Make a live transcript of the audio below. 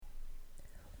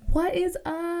What is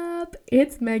up?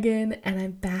 It's Megan, and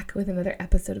I'm back with another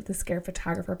episode of the Scared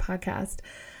Photographer podcast,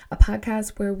 a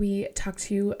podcast where we talk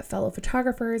to fellow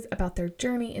photographers about their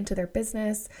journey into their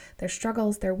business, their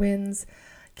struggles, their wins,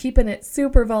 keeping it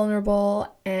super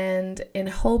vulnerable, and in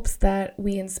hopes that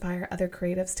we inspire other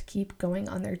creatives to keep going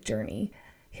on their journey.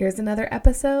 Here's another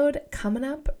episode coming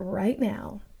up right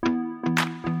now.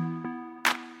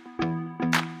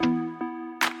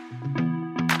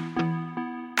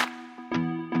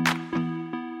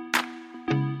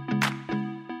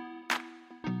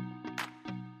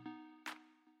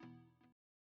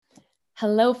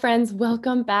 Hello, friends.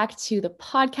 Welcome back to the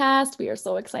podcast. We are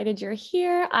so excited you're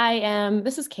here.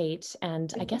 This is Kate,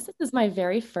 and I guess this is my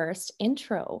very first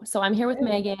intro. So I'm here with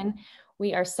Megan.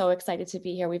 We are so excited to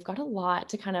be here. We've got a lot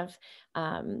to kind of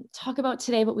talk about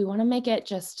today, but we want to make it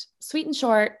just sweet and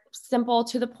short, simple,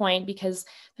 to the point, because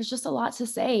there's just a lot to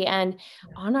say. And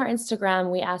on our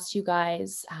Instagram, we asked you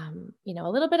guys, a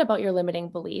little bit about your limiting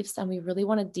beliefs, and we really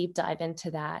want to deep dive into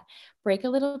that, break a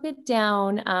little bit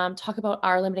down, talk about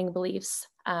our limiting beliefs,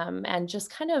 and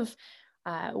just kind of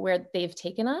where they've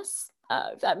taken us.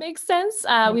 If that makes sense.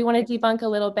 We want to debunk a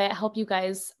little bit, help you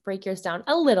guys break yours down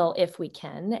a little if we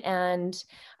can. And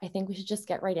I think we should just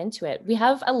get right into it. We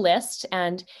have a list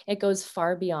and it goes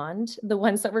far beyond the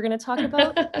ones that we're going to talk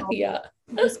about. Yeah.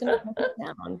 I'm just going to put it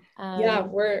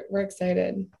down. We're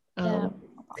excited. Yeah.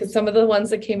 Because some of the ones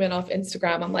that came in off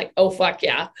Instagram, I'm like, oh, fuck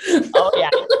yeah. Oh, yeah.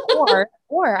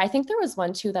 Or I think there was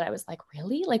one too that I was like,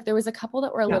 really? Like there was a couple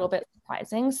that were a little bit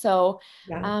surprising. So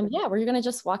we're going to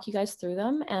just walk you guys through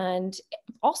them. And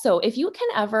also, if you can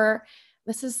ever,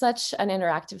 this is such an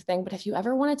interactive thing, but if you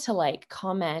ever wanted to like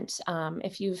comment,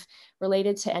 if you've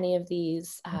related to any of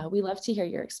these, we love to hear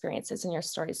your experiences and your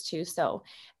stories too. So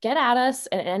get at us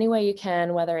in any way you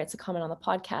can, whether it's a comment on the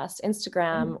podcast,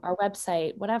 Instagram, our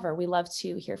website, whatever. We love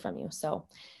to hear from you. So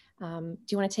do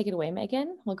you want to take it away,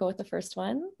 Megan? We'll go with the first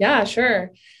one. Yeah,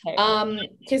 sure.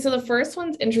 Okay. So the first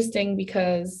one's interesting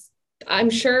because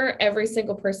I'm sure every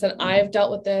single person I've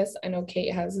dealt with this, I know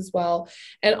Kate has as well.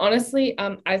 And honestly,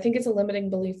 I think it's a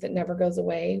limiting belief that never goes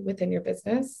away within your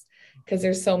business because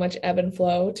there's so much ebb and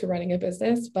flow to running a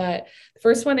business. But the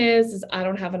first one is I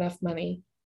don't have enough money.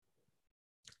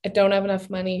 I don't have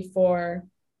enough money for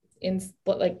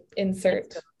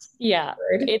insert. Yeah.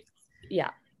 Word.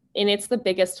 And it's the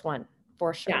biggest one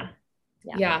for sure.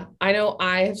 Yeah. I know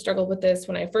I have struggled with this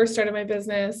when I first started my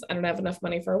business. I don't have enough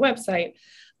money for a website.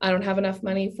 I don't have enough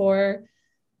money for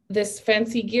this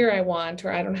fancy gear I want,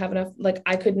 or I don't have enough, like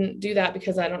I couldn't do that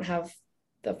because I don't have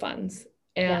the funds.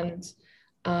 And,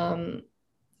 to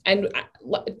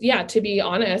be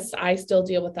honest, I still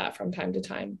deal with that from time to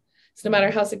time. So no matter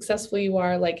how successful you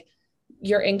are, like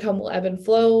your income will ebb and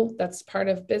flow. That's part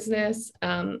of business.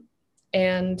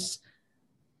 And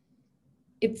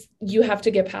you have to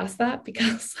get past that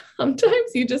because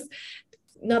sometimes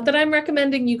not that I'm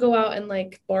recommending you go out and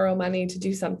like borrow money to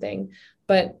do something,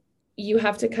 but you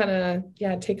have to kind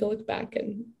of, take a look back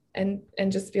and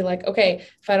just be like, okay,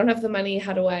 if I don't have the money,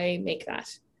 how do I make that?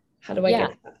 How do I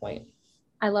get to that point?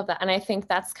 I love that. And I think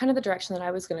that's kind of the direction that I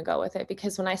was going to go with it,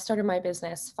 because when I started my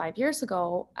business 5 years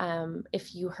ago,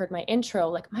 if you heard my intro,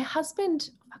 like my husband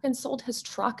fucking sold his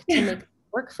truck to make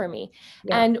work for me.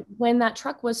 And when that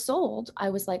truck was sold,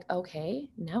 I was like, okay,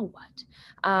 now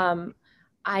what?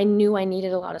 I knew I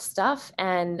needed a lot of stuff,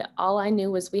 and all I knew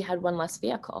was we had one less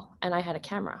vehicle and I had a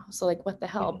camera. So like, what the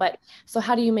hell? But so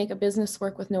how do you make a business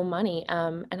work with no money?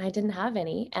 And I didn't have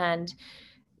any. And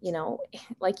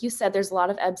like you said, there's a lot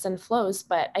of ebbs and flows,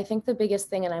 but I think the biggest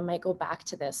thing, and I might go back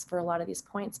to this for a lot of these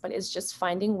points, but is just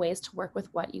finding ways to work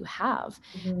with what you have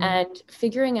and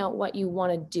figuring out what you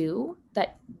want to do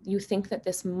that you think that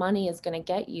this money is going to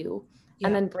get you,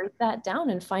 and then break that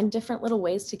down and find different little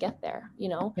ways to get there.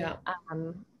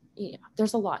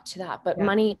 There's a lot to that, but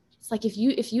money, it's like, if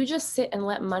you just sit and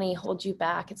let money hold you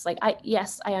back, it's like, I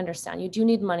understand you do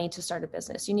need money to start a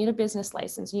business. You need a business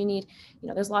license. You need,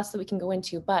 there's lots that we can go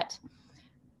into, but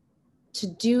to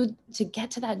get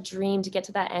to that dream, to get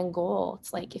to that end goal,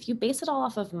 it's like, if you base it all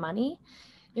off of money,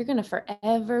 you're going to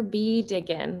forever be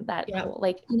digging that hole.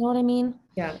 Like, you know what I mean?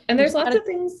 Yeah. And there's lots of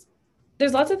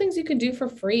things you can do for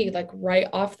free, like right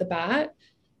off the bat,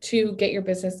 to get your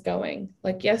business going.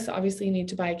 Like, yes, obviously you need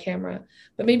to buy a camera,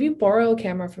 but maybe borrow a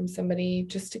camera from somebody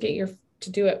just to do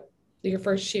your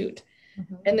first shoot.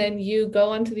 And then you go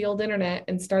onto the old internet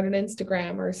and start an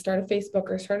Instagram or start a Facebook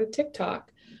or start a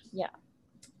TikTok.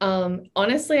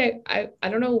 Honestly, I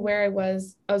don't know where I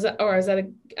was at a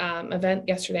event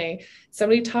yesterday.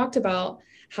 Somebody talked about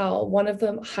how one of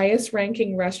the highest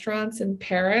ranking restaurants in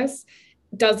Paris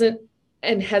doesn't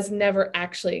and has never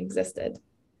actually existed.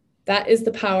 That is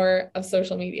the power of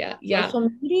social media. Yeah. Social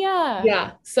media.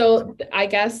 Yeah. So I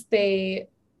guess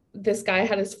this guy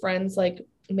had his friends like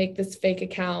make this fake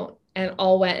account and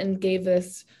all went and gave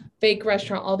this fake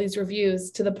restaurant all these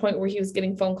reviews to the point where he was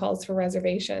getting phone calls for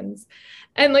reservations.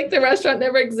 And like the restaurant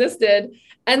never existed.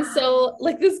 And so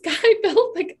like this guy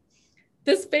built like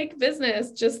this fake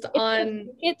business just It's just on,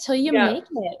 fake it till you yeah, make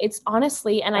it. It's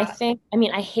honestly, and I yeah, think, I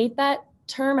mean, I hate that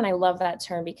term and I love that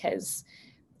term because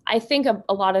I think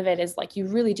a lot of it is like you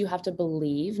really do have to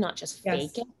believe, not just fake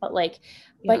yes, it, but like,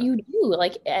 but yeah, you do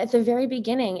like at the very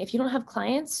beginning, if you don't have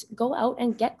clients, go out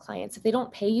and get clients. If they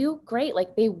don't pay you, great,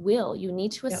 like they will. You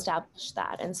need to yeah, establish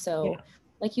that. And so, yeah,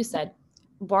 like you said,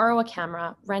 borrow a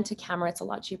camera, rent a camera. It's a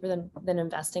lot cheaper than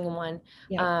investing in one.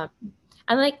 yeah, Um,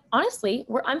 and like honestly,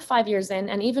 I'm 5 years in,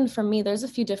 and even for me, there's a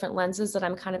few different lenses that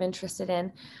I'm kind of interested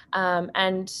in,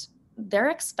 and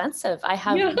they're expensive. I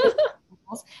have yeah, business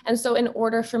models. And so in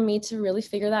order for me to really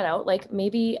figure that out, like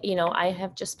maybe, I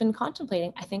have just been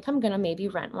contemplating, I think I'm going to maybe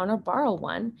rent one or borrow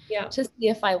one yeah, to see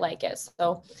if I like it.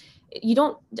 So you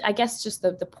don't, I guess just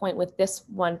the point with this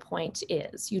one point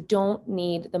is you don't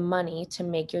need the money to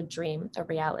make your dream a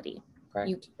reality.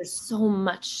 correct. There's so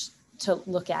much to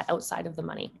look at outside of the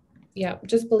money. Yeah,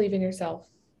 just believe in yourself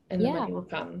and the Yeah, money will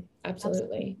come. absolutely.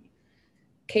 Absolutely.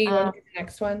 Okay, you want Um, to do the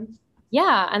next one?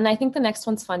 Yeah, and I think the next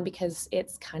one's fun because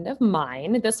it's kind of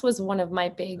mine. This was one of my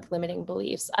big limiting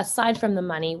beliefs, aside from the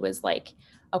money, was like,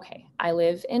 okay, I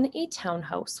live in a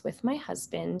townhouse with my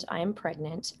husband. I am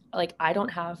pregnant. Like, I don't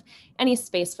have any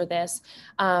space for this.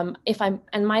 And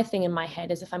my thing in my head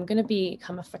is if I'm going to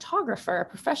become a photographer, a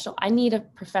professional, I need a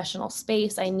professional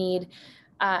space. I need,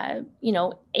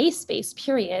 a space,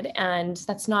 period. And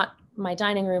that's not my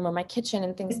dining room or my kitchen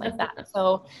and things like that.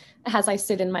 So, as I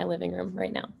sit in my living room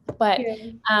right now. But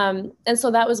Yeah, and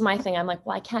so that was my thing. I'm like,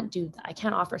 well, I can't do that. I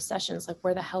can't offer sessions. Like,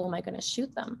 where the hell am I going to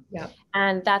shoot them? yeah,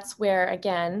 And that's where,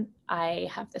 again, I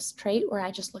have this trait where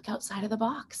I just look outside of the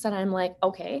box and I'm like,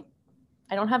 okay,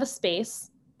 I don't have a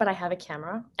space, but I have a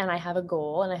camera and I have a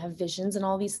goal and I have visions and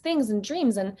all these things and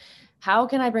dreams. And how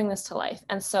can I bring this to life?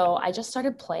 And so I just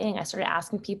started playing. I started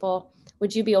asking people,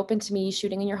 would you be open to me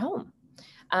shooting in your home?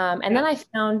 And yeah, then I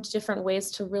found different ways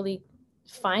to really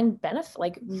find benefit,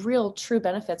 like real true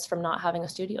benefits from not having a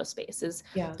studio space is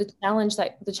yeah, the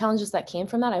challenges that came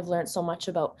from that. I've learned so much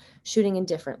about shooting in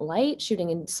different light,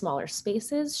 shooting in smaller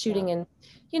spaces, yeah. shooting in,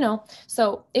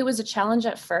 so it was a challenge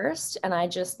at first and I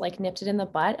just like nipped it in the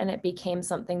butt and it became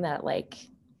something that like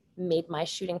made my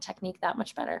shooting technique that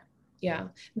much better. Yeah.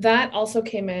 That also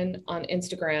came in on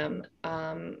Instagram,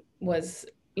 was,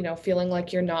 feeling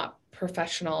like you're not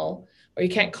professional or you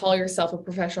can't call yourself a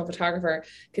professional photographer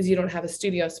because you don't have a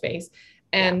studio space.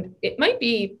 Yeah. And it might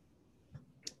be,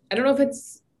 I don't know if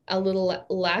it's a little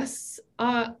less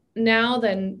now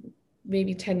than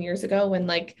maybe 10 years ago when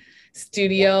like Yeah.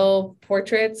 studio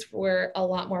portraits were a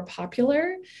lot more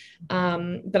popular.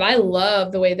 But I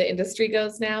love the way the industry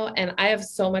goes now. And I have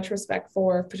so much respect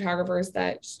for photographers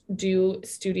that do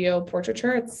studio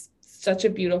portraiture. It's such a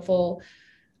beautiful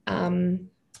um,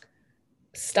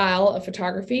 style of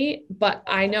photography. But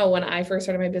I know when I first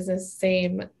started my business,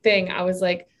 same thing. I was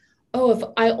like, oh, if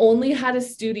I only had a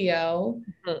studio,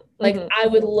 like Mm-hmm. I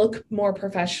would look more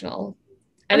professional.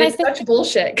 And And I it's think such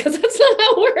bullshit because that's not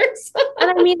how it works. And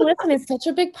I mean, listen, it's such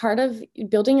a big part of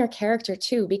building your character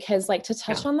too, because like to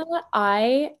Yeah. touch on that,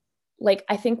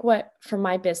 I think what for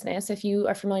my business, if you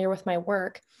are familiar with my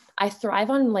work, I thrive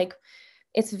on like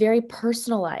it's very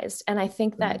personalized. And I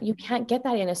think that you can't get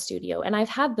that in a studio. And I've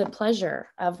had the pleasure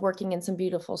of working in some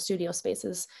beautiful studio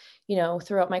spaces,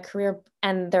 throughout my career,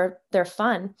 and they're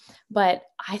fun, but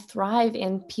I thrive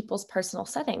in people's personal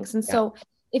settings. And Yeah. so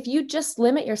if you just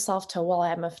limit yourself to, well,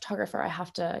 I'm a photographer, I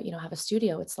have to, have a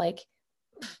studio, it's like,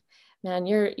 man,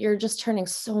 you're just turning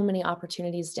so many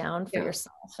opportunities down for Yeah.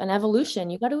 yourself. And evolution,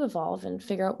 you got to evolve and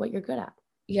figure out what you're good at.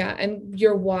 Yeah. And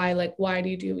your why, like, why do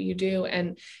you do what you do?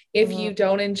 And if Mhm. you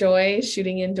don't enjoy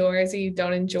shooting indoors or you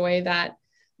don't enjoy that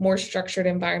more structured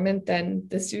environment, then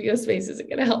the studio space isn't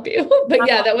going to help you. But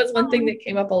yeah, that was one thing that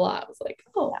came up a lot. I was like,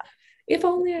 oh, Yeah. if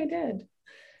only I did.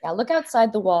 Yeah. Look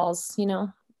outside the walls, it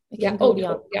Yeah. can go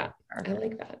beyond. Yeah. I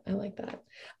like that. I like that.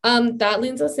 That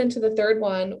leads us into the third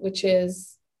one, which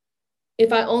is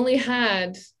if I only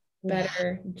had Yeah.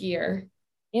 better gear,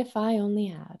 If I only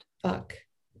had. fuck,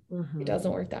 it Mhm.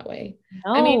 doesn't work that way.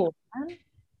 I mean, No.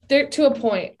 there to a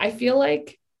point. I feel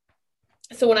like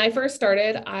so when I first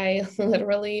started, I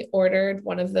literally ordered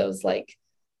one of those like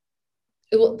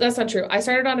well, that's not true. I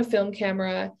started on a film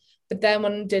camera, but then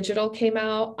when digital came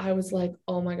out, I was like,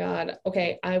 oh my God.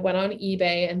 Okay. I went on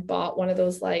eBay and bought one of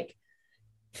those like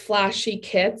flashy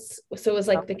kits. So it was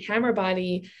like the camera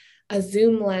body. a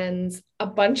zoom lens, a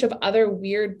bunch of other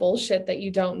weird bullshit that you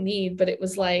don't need, but it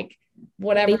was like They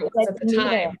whatever it was said at the you need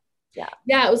time. it. Yeah.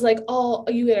 Yeah, it was like, oh,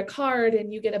 you get a card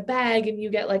and you get a bag and you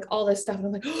get like all this stuff. And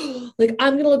I'm like, oh, like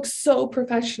I'm gonna look so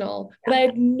professional. But I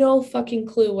had no fucking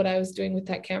clue what I was doing with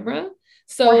that camera.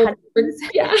 So 100%.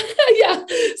 yeah, yeah.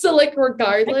 So like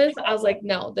regardless, I was like,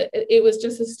 no, that it was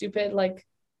just a stupid like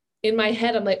in my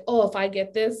head, I'm like, oh, if I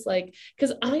get this, like,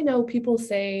 because I know people will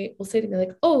say to me,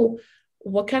 like, oh,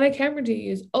 what kind of camera do you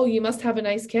use? Oh, you must have a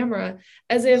nice camera,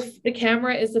 as if the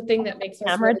camera is the thing that makes us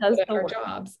Camera really does good at the our work.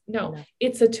 jobs. No, No.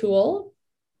 it's a tool.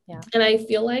 Yeah. And I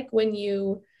feel like when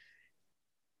you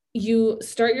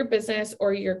start your business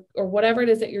or whatever it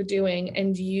is that you're doing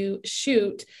and you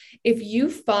shoot, if you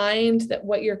find that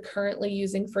what you're currently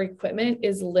using for equipment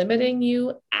is limiting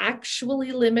you,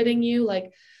 actually limiting you,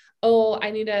 like, oh, I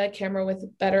need a camera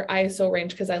with better ISO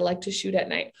range because I like to shoot at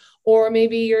night, or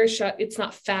maybe your shot it's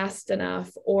not fast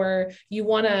enough, or you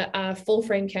want a full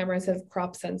frame camera instead of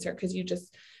crop sensor because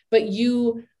but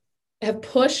you have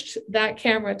pushed that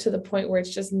camera to the point where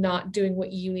it's just not doing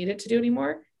what you need it to do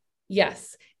anymore.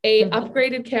 Yes, a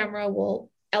upgraded camera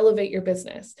will elevate your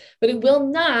business, but it will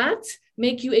not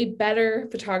make you a better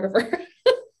photographer.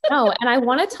 No, and I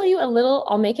want to tell you a little,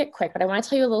 I'll make it quick, but I want to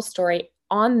tell you a little story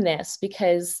on this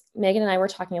because Megan and I were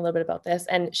talking a little bit about this,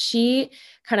 and she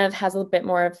kind of has a bit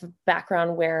more of a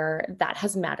background where that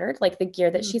has mattered. Like the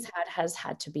gear that she's had has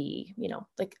had to be,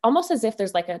 like almost as if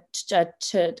there's like a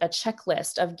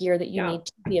checklist of gear that you need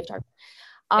to be a photographer.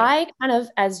 Yeah. I kind of,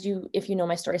 if you know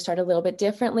my story, started a little bit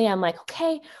differently. I'm like,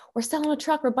 okay, we're selling a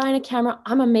truck, we're buying a camera.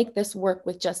 I'm gonna make this work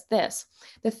with just this.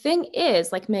 The thing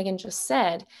is, like Megan just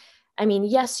said, I mean,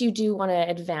 yes, you do want to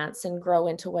advance and grow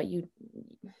into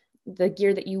the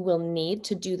gear that you will need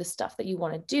to do the stuff that you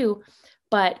want to do.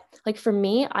 But like for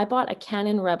me, I bought a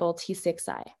Canon Rebel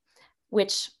T6i,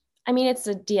 which, I mean, it's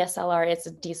a DSLR, it's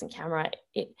a decent camera.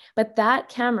 But that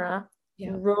camera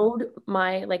wrote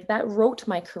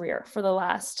my career for the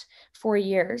last 4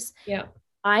 years. Yeah.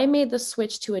 I made the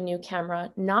switch to a new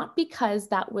camera, not because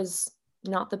that was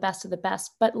not the best of the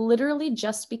best, but literally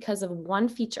just because of one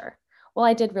feature. Well,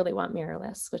 I did really want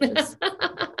mirrorless, which is,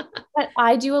 but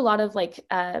I do a lot of like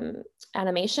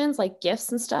animations, like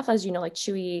GIFs and stuff, as you know, like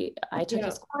Chewy. I took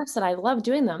his course and I love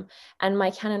doing them. And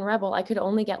my Canon Rebel, I could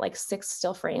only get like 6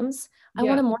 still frames. I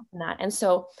wanted more than that. And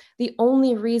so the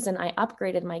only reason I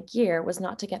upgraded my gear was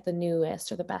not to get the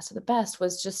newest or the best of the best,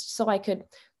 was just so I could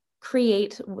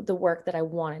create the work that I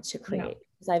wanted to create.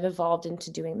 Because I've evolved into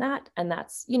doing that. And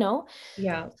that's, Well,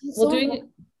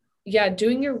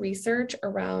 doing your research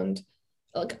around,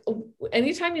 like,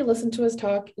 anytime you listen to us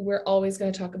talk, we're always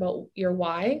going to talk about your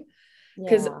why.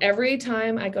 Because every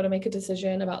time I go to make a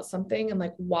decision about something, I'm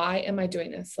like, why am I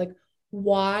doing this? Like,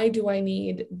 why do I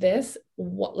need this?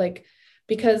 What, like,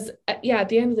 because at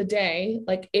the end of the day,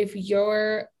 like if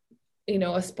you're,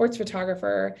 a sports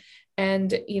photographer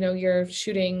and, you're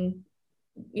shooting,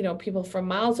 people from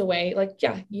miles away, like,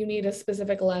 you need a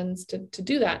specific lens to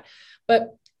do that.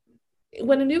 But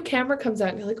when a new camera comes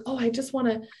out, you're like, oh,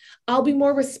 I'll be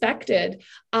more respected.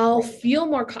 I'll feel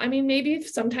more, I mean, maybe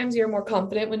sometimes you're more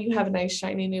confident when you have a nice,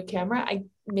 shiny new camera.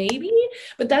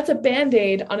 But that's a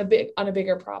Band-Aid on a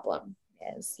bigger problem.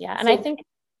 Yes. Yeah. And I think,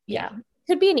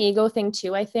 could be an ego thing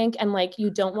too, I think. And like, you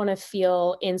don't want to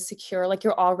feel insecure. Like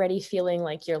you're already feeling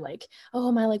like you're like, oh,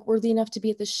 am I like worthy enough to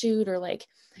be at the shoot? Or like,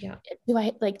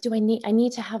 I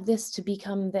need to have this to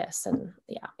become this? And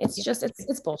it's just,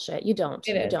 it's bullshit. You don't.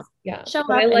 Yeah. Show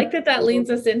but up. I like that leads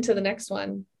us into the next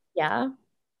one. Yeah.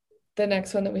 The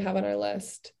next one that we have on our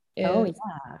list is,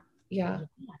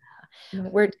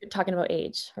 we're talking about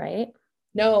age, right?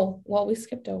 No, well, we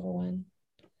skipped over one.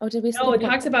 Oh, did we skip one?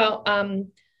 Talks about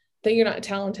that you're not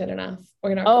talented enough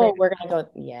or you're not great. We're gonna go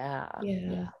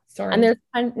sorry. And there's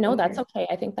that's okay.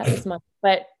 I think that was much,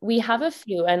 but we have a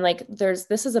few, and like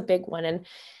this is a big one, and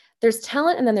there's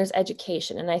talent and then there's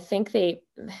education. And I think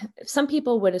some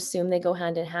people would assume they go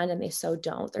hand in hand, and they so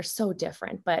don't. They're so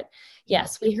different. But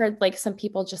yes, we heard like some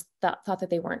people just thought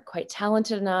that they weren't quite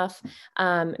talented enough,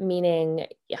 meaning,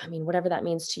 I mean, whatever that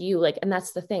means to you, like, and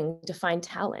that's the thing, define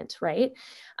talent, right?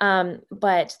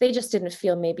 But they just didn't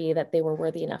feel maybe that they were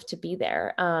worthy enough to be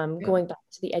there. Going back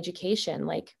to the education,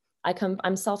 like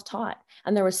I'm self-taught,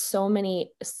 and there was so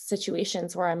many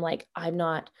situations where I'm like, I'm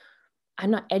not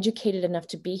educated enough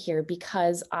to be here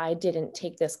because I didn't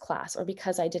take this class or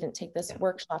because I didn't take this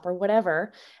workshop or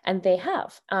whatever, and they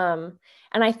have. And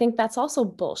I think that's also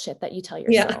bullshit that you tell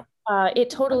yourself.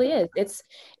 It totally is.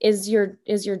 Is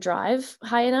your drive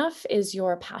high enough? Is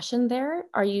your passion there?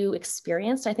 Are you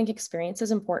experienced? I think experience is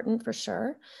important for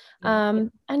sure.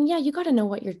 And you got to know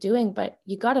what you're doing, but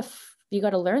you got to you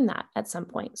got to learn that at some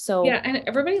point. Yeah, So and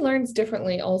everybody learns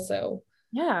differently also.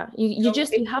 yeah, you So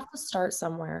just, you have to start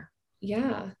somewhere.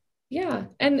 yeah. Yeah.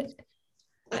 And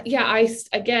yeah,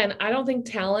 again, I don't think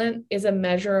talent is a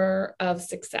measure of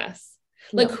success.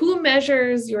 Like, No. who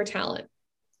measures your talent?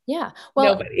 Yeah.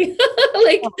 Well, Nobody.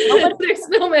 Like, nobody, there's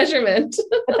no measurement.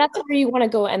 but that's where you want to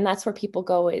go. And that's where people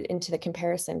go into the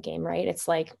comparison game, right? It's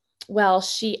like, well,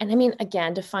 and I mean,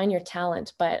 again, define your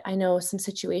talent, but I know some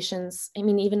situations, I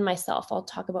mean, even myself, I'll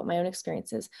talk about my own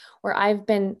experiences where I've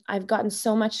gotten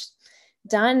so much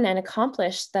done and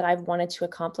accomplished that I've wanted to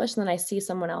accomplish. And then I see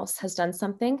someone else has done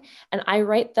something and I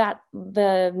write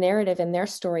the narrative in their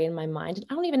story in my mind. And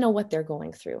I don't even know what they're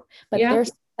going through, but Yeah. they're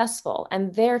successful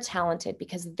and they're talented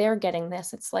because they're getting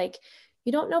this. It's like,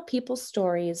 you don't know people's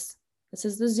stories. This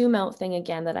is the zoom out thing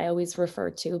again that I always refer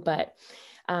to. But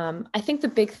I think the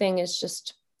big thing is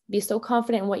just be so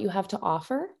confident in what you have to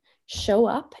offer, show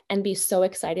up and be so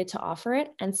excited to offer it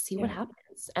and see what Yeah.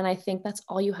 happens. And I think that's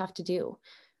all you have to do.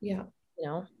 Yeah. You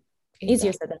know, easier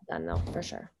Exactly. said than done though, for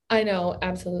sure. I know,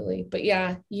 absolutely. But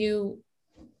yeah,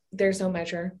 there's no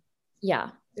measure.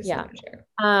 Yeah. There's no Yeah. measure.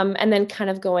 And then kind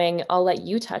of going, I'll let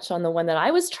you touch on the one that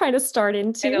I was trying to start I know,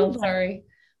 into. sorry.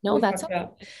 No, We that's fucked okay.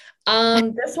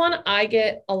 up. This one I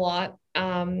get a lot.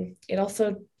 It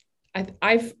also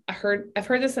I've heard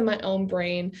this in my own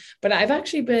brain, but I've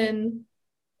actually been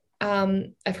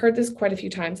I've heard this quite a few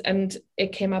times, and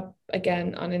it came up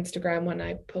again on Instagram when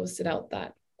I posted out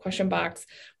that question box,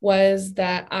 was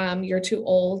that you're too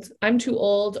old, I'm too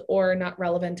old or not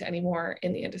relevant anymore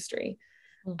in the industry.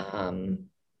 Mm. Um,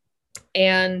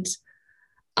 and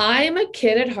I'm a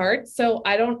kid at heart, so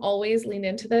I don't always lean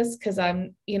into this because I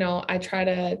try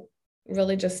to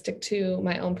really just stick to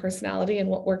my own personality and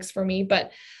what works for me.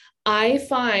 But I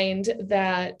find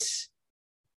that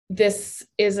this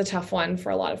is a tough one for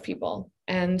a lot of people.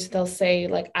 And they'll say,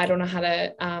 like, I don't know how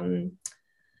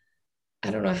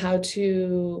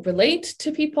to relate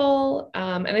to people.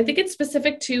 And I think it's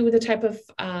specific to the type of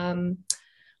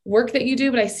work that you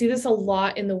do, but I see this a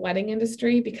lot in the wedding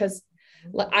industry because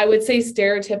I would say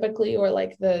stereotypically, or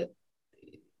like the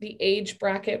age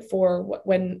bracket for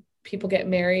when people get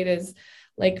married is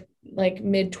like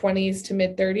mid 20s to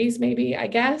mid 30s, maybe, I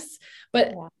guess.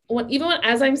 But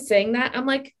as I'm saying that, I'm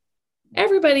like,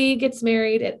 everybody gets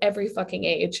married at every fucking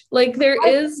age. Like, there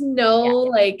is no Yeah.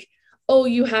 like, oh,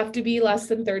 you have to be less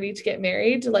than 30 to get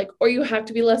married, like, or you have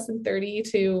to be less than 30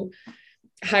 to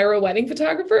hire a wedding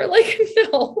photographer. Like,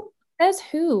 no. Says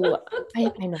who?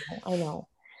 I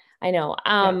know.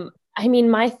 Yeah. I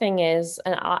mean, my thing is,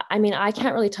 and I mean, I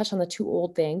can't really touch on the too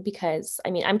old thing because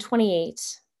I mean, I'm 28,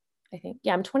 I think.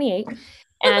 Yeah, I'm 28.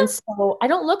 And so I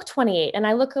don't look 28 and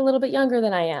I look a little bit younger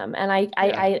than I am. And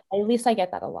Yeah. at least I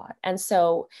get that a lot. And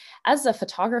so as a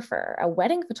photographer, a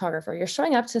wedding photographer, you're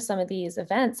showing up to some of these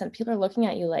events and people are looking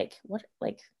at you like,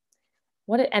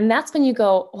 and that's when you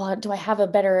go, well, do I have a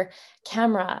better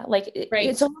camera? Like Right.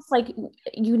 it's almost like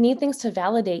you need things to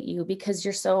validate you because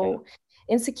you're so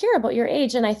insecure about your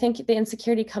age. And I think the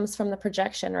insecurity comes from the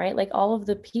projection, right? Like all of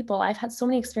the people, I've had so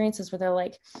many experiences where they're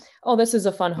like, oh, this is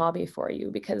a fun hobby for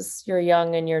you because you're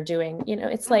young and you're doing,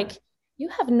 it's like, you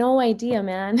have no idea,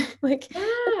 man. Like,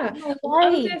 Yeah. my Well, I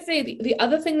was life. going to say the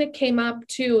other thing that came up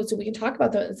too, so we can talk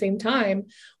about that at the same time,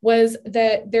 was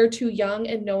that they're too young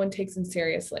and no one takes them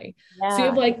seriously. So you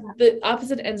have Yeah. like the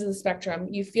opposite ends of the spectrum.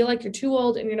 You feel like you're too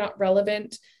old and you're not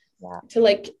relevant Yeah. to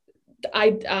like,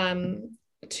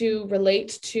 to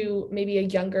relate to maybe a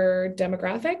younger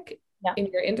demographic Yeah. in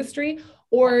your industry,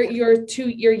 or you're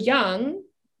young.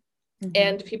 Mm-hmm.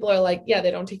 And people are like, yeah, they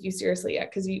don't take you seriously yet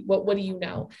because what do you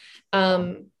know?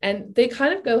 And they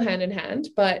kind of go hand in hand,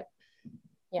 but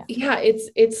yeah,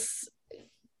 it's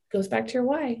goes back to your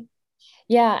why.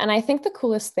 Yeah, and I think the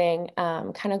coolest thing,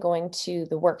 kind of going to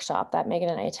the workshop that Megan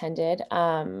and I attended,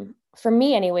 for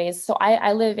me anyways, so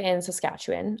I live in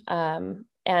Saskatchewan.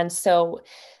 And so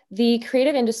the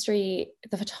creative industry,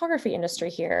 the photography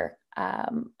industry here,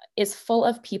 is full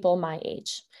of people my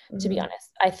age, to be honest.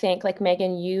 I think like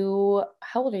Megan,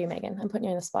 how old are you, Megan? I'm putting you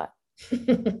on the spot.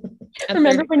 I'm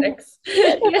Remember when 36.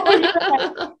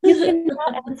 you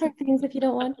cannot answer things if you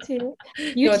don't want to.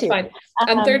 You No, it's too. fine.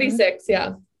 I'm 36.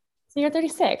 Yeah. So you're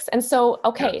 36. And so,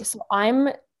 okay, Yeah. so I'm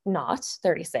not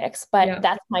 36, but Yeah.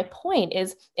 that's my point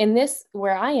is in this,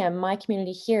 where I am, my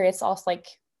community here, it's also like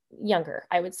younger,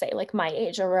 I would say, like my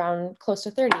age, around close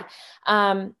to 30.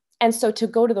 And so to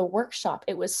go to the workshop,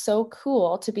 it was so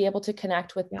cool to be able to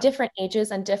connect with different ages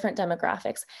and different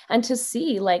demographics and to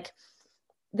see like,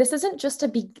 this isn't just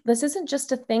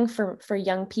a thing for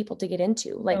young people to get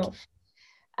into. Like,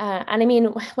 And I mean,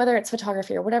 whether it's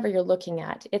photography or whatever you're looking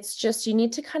at, it's just, you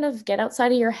need to kind of get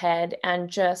outside of your head and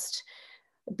just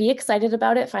be excited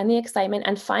about it, find the excitement,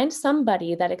 and find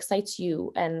somebody that excites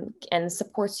you and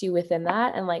supports you within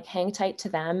that, and like hang tight to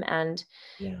them. And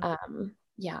Yeah.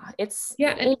 Yeah. And it's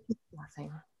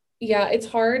nothing. yeah, it's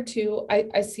hard to,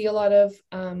 I see a lot of,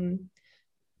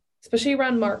 especially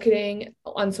around marketing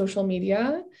on social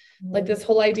media, like this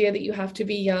whole idea that you have to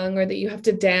be young or that you have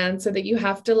to dance or that you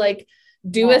have to like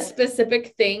do a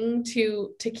specific thing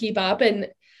to keep up. And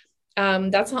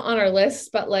that's not on our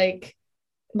list, but like,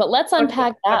 But let's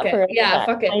unpack fuck that it. for a Yeah,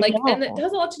 bit. fuck it. I Like, and it know.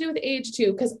 has a lot to do with age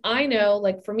too. Cause I know,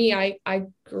 like for me, I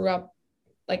grew up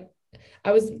like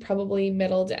I was probably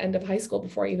middle to end of high school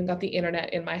before I even got the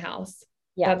internet in my house.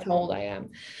 Yeah. That's how old I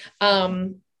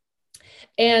am.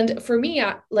 And for me,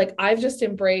 like I've just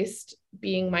embraced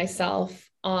being myself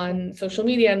on social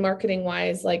media and marketing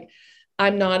wise. Like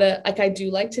I'm not like I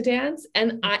do like to dance,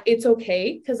 and it's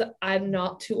okay because I'm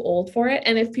not too old for it.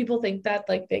 And if people think that,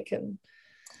 like they can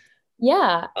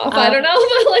Yeah. off, I don't know,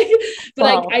 but like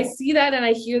Well, I see that and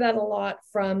I hear that a lot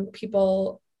from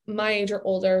people my age or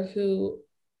older who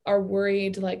are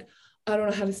worried, like I don't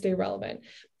know how to stay relevant.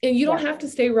 And you don't have to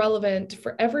stay relevant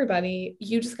for everybody.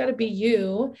 You just got to be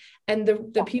you. And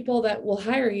the people that will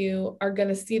hire you are going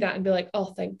to see that and be like, oh,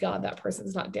 thank God that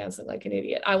person's not dancing like an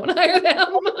idiot. I want to hire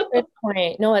them. good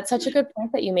point. No, it's such a good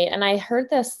point that you made. And I heard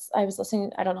this, I was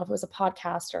listening, I don't know if it was a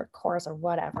podcast or a course or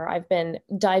whatever. I've been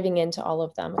diving into all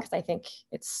of them because I think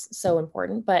it's so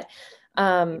important. But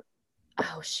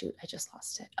oh shoot, I just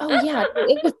lost it. Oh yeah.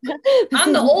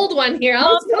 I'm the old one here.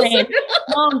 I'm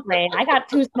mom brain. I got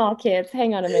two small kids.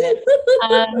 Hang on a minute.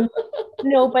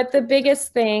 No, but the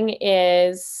biggest thing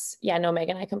is, yeah, no,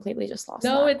 Megan, I completely just lost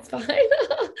no, that. it's fine.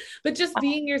 But just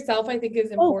being yourself, I think,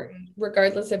 is important,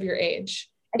 regardless of your age.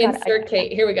 Insert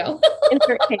Kate. Here we go.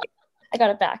 Insert Kate. I got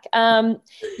it back.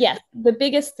 Yes, the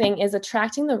biggest thing is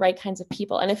attracting the right kinds of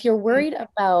people. And if you're worried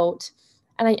about,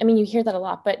 and I mean, you hear that a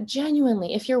lot, but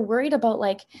genuinely, if you're worried about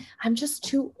like, I'm just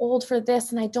too old for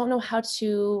this and I don't know how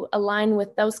to align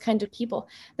with those kind of people,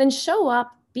 then show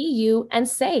up, be you, and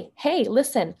say, hey,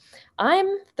 listen, I'm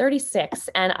 36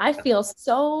 and I feel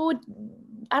so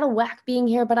out of whack being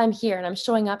here, but I'm here and I'm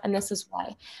showing up, and this is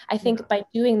why. I think by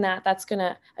doing that, that's going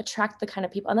to attract the kind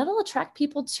of people, and that'll attract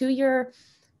people to your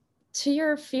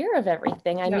fear of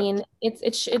everything. I mean,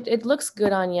 it looks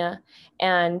good on you,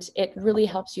 and it really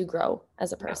helps you grow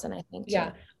as a person, I think.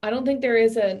 Yeah. I don't think there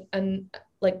is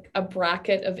like a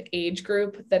bracket of age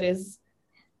group that is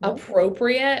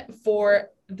appropriate for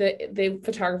the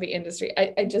photography industry.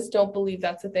 I just don't believe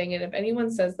that's a thing. And if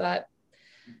anyone says that,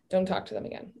 don't talk to them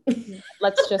again.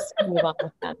 Let's just move on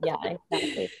with them. Yeah,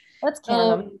 exactly. Let's can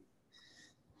them.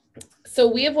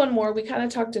 So we have one more. We kind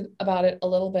of talked about it a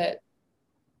little bit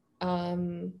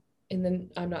in the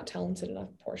I'm not talented enough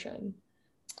portion,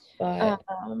 but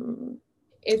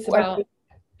it's about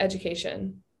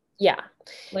education. Yeah.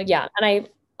 Like, yeah. And I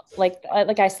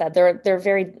like I said, they're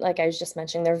very, like I was just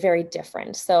mentioning, they're very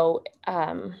different. So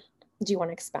do you want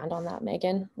to expand on that,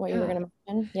 Megan, what you were going to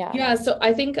mention? Yeah. So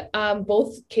I think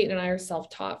both Kate and I are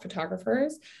self-taught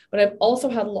photographers, but I've also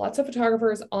had lots of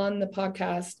photographers on the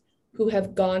podcast who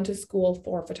have gone to school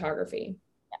for photography.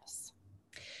 Yes.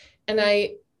 And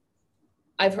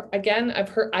I've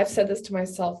said this to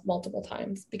myself multiple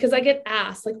times because I get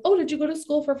asked like, oh, did you go to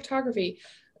school for photography?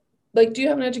 Like, do you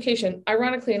have an education?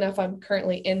 Ironically enough, I'm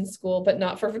currently in school, but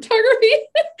not for photography.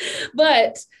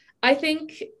 But I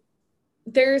think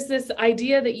there's this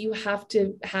idea that you have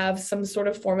to have some sort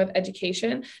of form of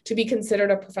education to be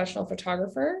considered a professional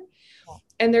photographer.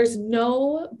 And there's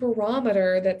no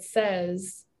barometer that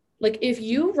says, like, if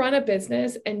you run a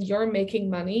business and you're making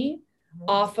money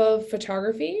off of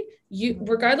photography,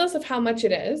 regardless of how much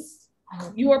it is,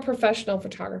 you are a professional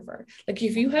photographer. Like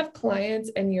if you have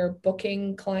clients and you're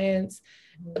booking clients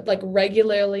like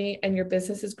regularly and your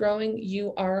business is growing,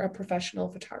 you are a professional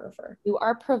photographer. You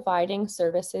are providing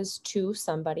services to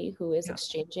somebody who is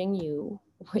exchanging you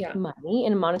with money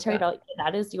in monetary value.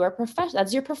 That is your profession.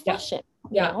 That's your profession.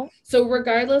 You know? So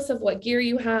regardless of what gear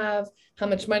you have, how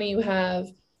much money you have,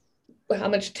 how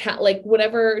much like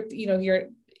whatever,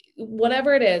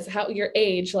 whatever it is, how your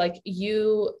age, like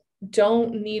you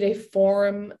don't need a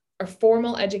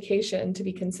formal education to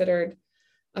be considered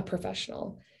a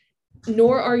professional,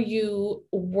 nor are you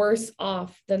worse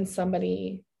off than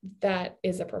somebody that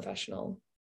is a professional,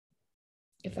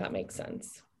 if that makes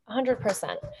sense.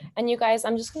 100%. And you guys,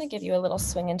 I'm just going to give you a little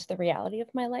swing into the reality of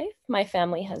my life. My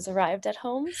family has arrived at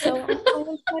home, so I'm going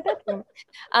into my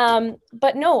bedroom.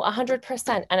 But no,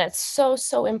 100%. And it's so,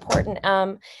 so important.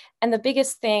 And the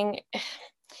biggest thing,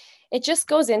 it just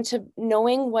goes into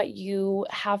knowing what you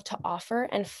have to offer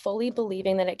and fully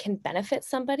believing that it can benefit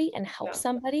somebody and help Yeah.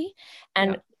 somebody, Yeah.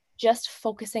 and just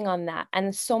focusing on that.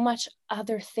 And so much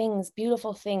other things,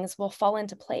 beautiful things will fall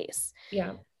into place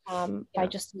Yeah. by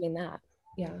just doing that.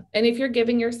 Yeah. And if you're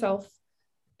giving yourself,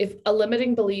 if a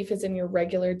limiting belief is in your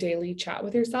regular daily chat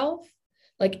with yourself,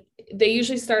 like they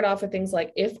usually start off with things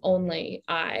like, if only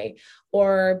I,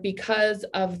 or because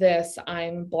of this,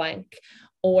 I'm blank,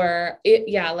 or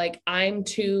like I'm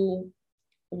too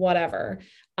whatever.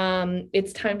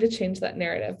 It's time to change that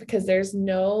narrative, because you're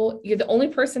the only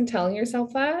person telling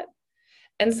yourself that.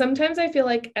 And sometimes I feel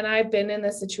like, and I've been in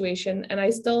this situation and I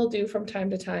still do from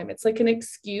time to time, it's like an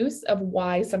excuse of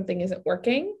why something isn't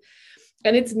working.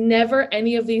 And it's never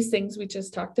any of these things we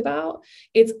just talked about.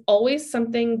 It's always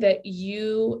something that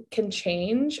you can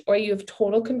change or you have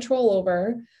total control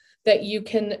over, that you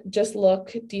can just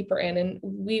look deeper in. And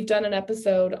we've done an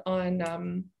episode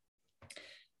on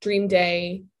Dream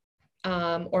Day,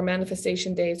 or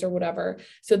manifestation days or whatever.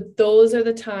 So those are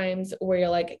the times where you're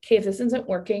like, okay, if this isn't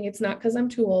working, it's not because I'm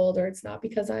too old, or it's not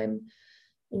because I'm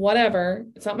whatever,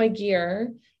 it's not my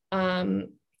gear.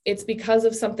 It's because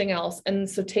of something else. And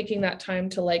so taking that time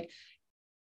to like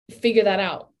figure that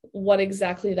out, what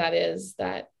exactly that is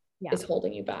that is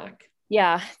holding you back.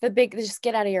 Yeah, just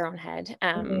get out of your own head.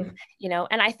 And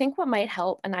I think what might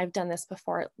help, and I've done this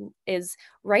before, is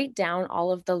write down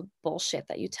all of the bullshit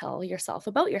that you tell yourself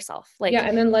about yourself. Like, yeah,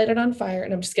 and then light it on fire.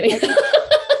 And I'm just kidding.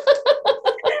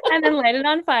 And then light it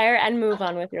on fire and move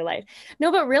on with your life. No,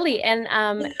 but really, and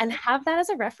have that as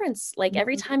a reference. Like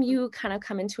every time you kind of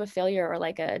come into a failure or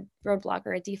like a roadblock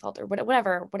or a default or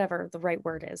whatever the right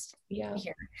word is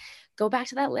here, go back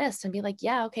to that list and be like,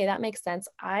 yeah, okay, that makes sense.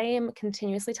 I am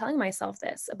continuously telling myself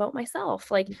this about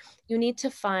myself. Like you need to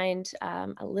find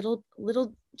a little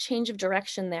change of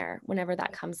direction there whenever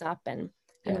that comes up, and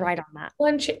ride on that.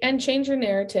 Well, and change your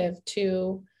narrative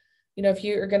to, if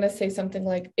you're going to say something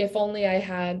like, if only I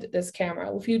had this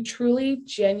camera, if you truly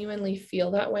genuinely feel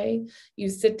that way, you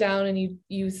sit down and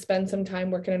you spend some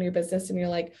time working on your business and you're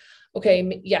like,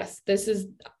 okay, yes,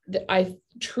 I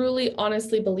truly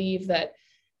honestly believe that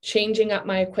changing up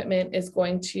my equipment is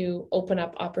going to open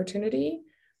up opportunity,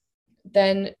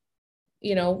 then,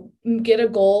 get a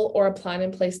goal or a plan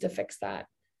in place to fix that.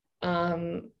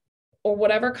 Or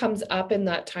whatever comes up in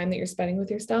that time that you're spending with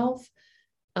yourself,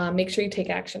 make sure you take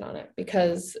action on it,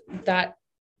 because that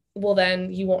will,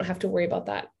 then you won't have to worry about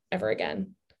that ever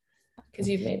again, because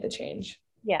you've made the change.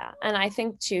 Yeah. And I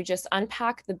think to just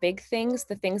unpack the big things,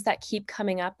 the things that keep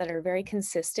coming up that are very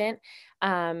consistent,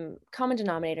 common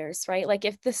denominators, right? Like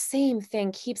if the same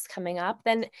thing keeps coming up,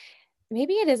 then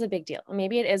maybe it is a big deal.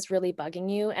 Maybe it is really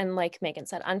bugging you. And like Megan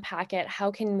said, unpack it.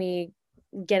 How can we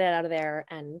get it out of there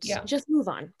and just move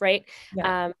on, right?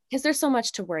 Because there's so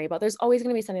much to worry about. There's always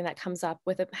going to be something that comes up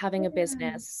with having a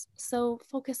business. So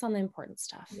focus on the important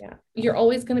stuff. Yeah. You're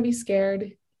always going to be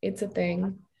scared. It's a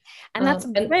thing. And that's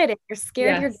good. If you're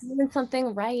scared, you're doing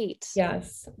something right.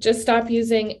 Yes. Just stop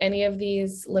using any of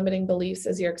these limiting beliefs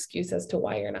as your excuse as to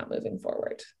why you're not moving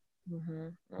forward.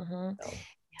 So,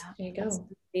 there you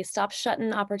go. Stop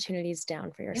shutting opportunities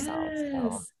down for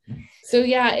yourself. So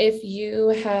if you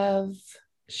have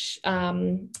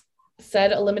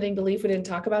said a limiting belief we didn't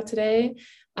talk about today,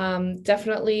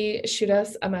 definitely shoot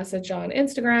us a message on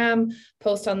Instagram,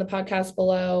 post on the podcast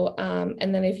below.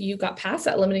 And then if you got past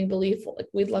that limiting belief,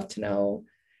 we'd love to know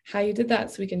how you did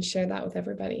that, so we can share that with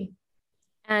everybody.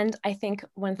 And I think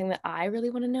one thing that I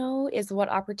really want to know is what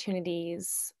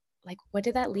opportunities, like what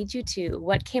did that lead you to?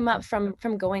 What came up from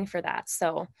going for that?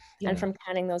 So, and from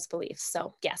counting those beliefs.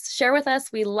 So yes, share with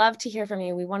us. We love to hear from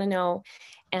you. We want to know.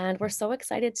 And we're so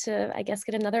excited to, I guess,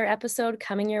 get another episode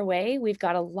coming your way. We've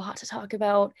got a lot to talk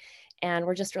about, and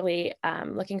we're just really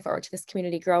looking forward to this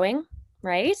community growing,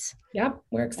 right? Yep,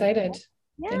 we're excited.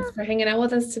 Yeah. Thanks for hanging out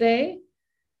with us today.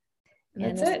 And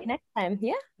that's it. See you next time.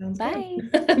 Yeah. Sounds bye.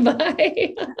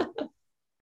 Bye.